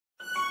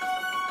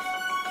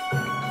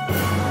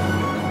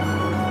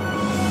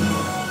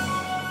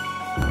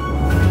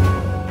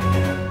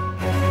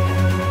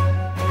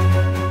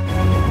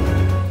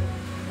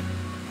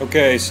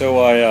Okay, so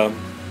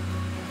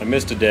I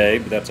missed a day,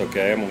 but that's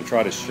okay. I'm going to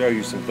try to show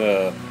you some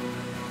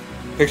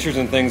pictures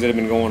and things that have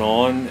been going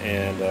on,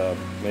 and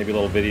maybe a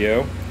little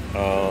video.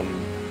 I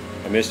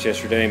missed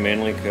yesterday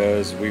mainly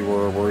because we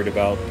were worried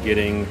about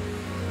getting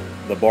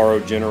the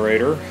borrowed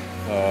generator,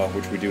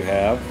 which we do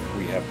have.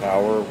 We have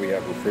power, we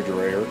have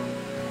refrigerator.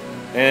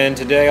 And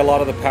today a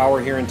lot of the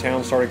power here in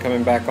town started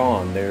coming back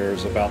on.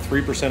 There's about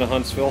 3% of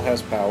Huntsville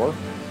has power.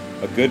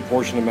 A good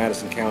portion of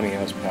Madison County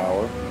has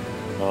power.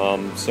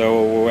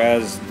 So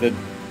as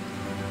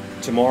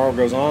tomorrow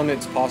goes on,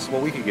 it's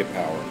possible we could get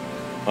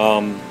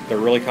power. They're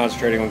really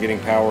concentrating on getting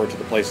power to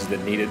the places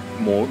that need it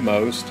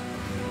most.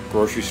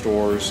 Grocery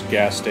stores,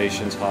 gas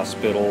stations,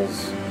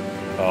 hospitals,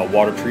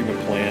 water treatment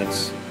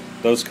plants,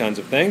 those kinds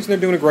of things. And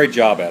they're doing a great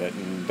job at it.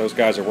 And those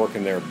guys are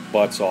working their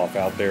butts off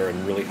out there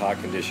in really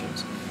hot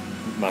conditions.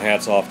 My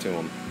hat's off to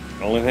them.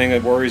 The only thing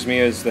that worries me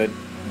is that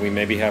we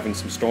may be having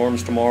some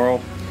storms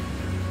tomorrow.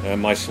 That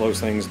might slow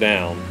things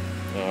down.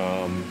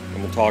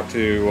 And we'll talk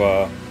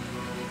to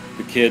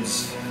the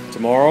kids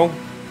tomorrow,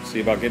 see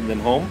about getting them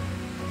home.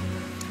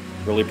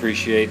 Really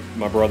appreciate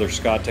my brother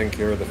Scott taking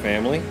care of the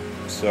family.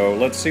 So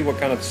let's see what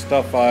kind of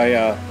stuff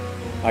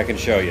I can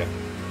show you.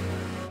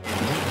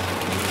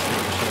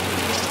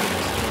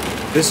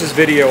 This is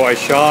video I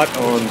shot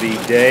on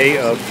the day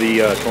of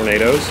the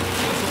tornadoes.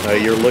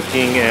 You're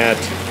looking at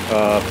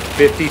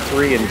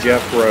 53 and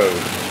Jeff Road.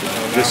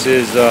 This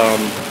is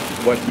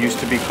what used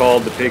to be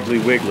called the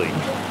Piggly Wiggly.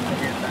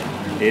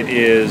 It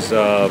is,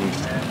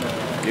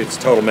 it's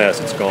a total mess.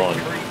 It's gone.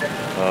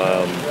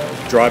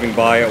 Driving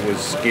by it was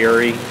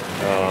scary.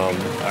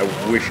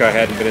 I wish I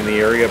hadn't been in the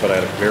area, but I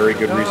had a very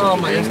good reason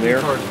for being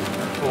there.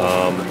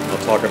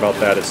 I'll talk about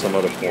that at some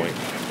other point.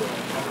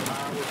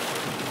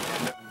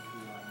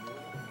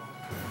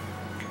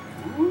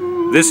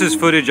 This is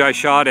footage I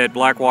shot at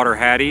Blackwater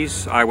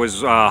Hattie's. I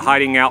was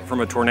hiding out from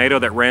a tornado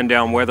that ran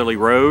down Weatherly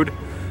Road.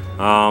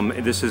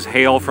 This is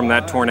hail from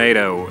that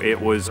tornado. It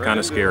was kind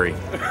of scary.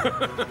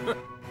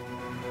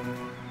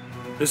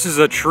 This is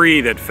a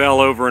tree that fell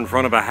over in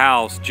front of a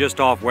house just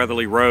off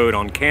Weatherly Road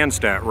on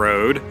Canstatt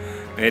Road,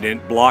 and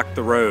it blocked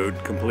the road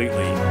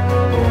completely.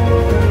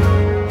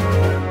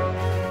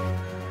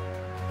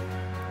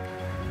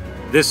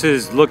 This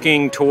is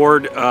looking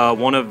toward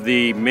one of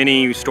the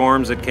mini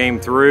storms that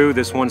came through.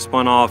 This one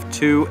spun off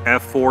 2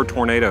 F4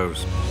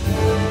 tornadoes.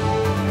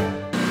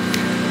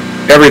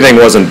 Everything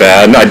wasn't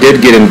bad. I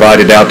did get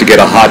invited out to get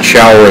a hot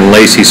shower in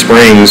Lacey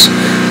Springs,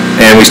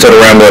 and we stood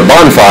around the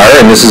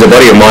bonfire, and this is a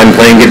buddy of mine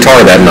playing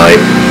guitar that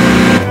night.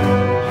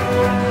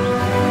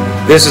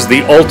 This is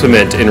the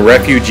ultimate in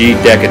refugee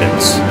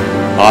decadence.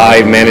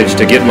 I managed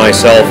to get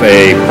myself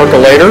a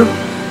percolator,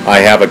 I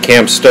have a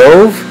camp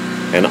stove,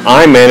 and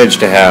I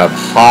managed to have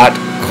hot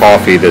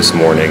coffee this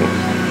morning.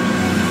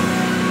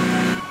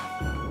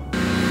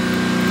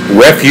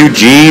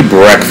 Refugee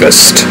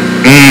breakfast.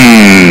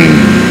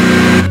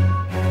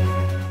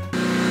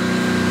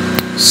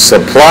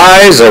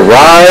 Supplies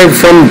arrived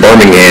from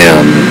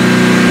Birmingham.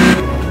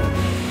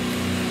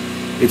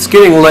 It's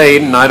getting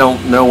late, and I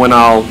don't know when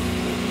I'll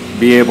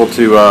be able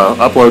to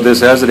upload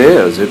this as it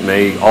is. It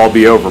may all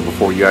be over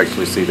before you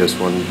actually see this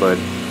one, but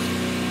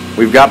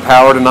we've got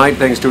power tonight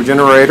thanks to a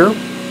generator.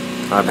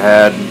 I've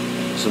had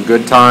some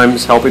good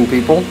times helping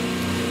people.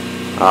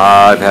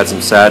 I've had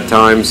some sad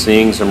times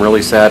seeing some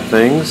really sad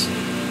things,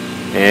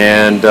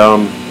 and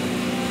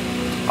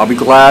I'll be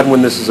glad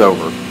when this is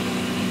over.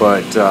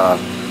 But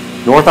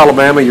North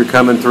Alabama, you're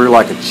coming through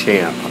like a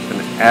champ, an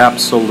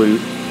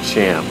absolute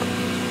champ.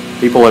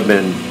 People have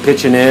been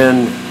pitching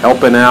in,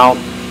 helping out,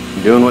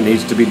 doing what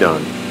needs to be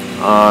done.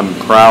 I'm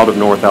proud of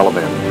North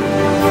Alabama.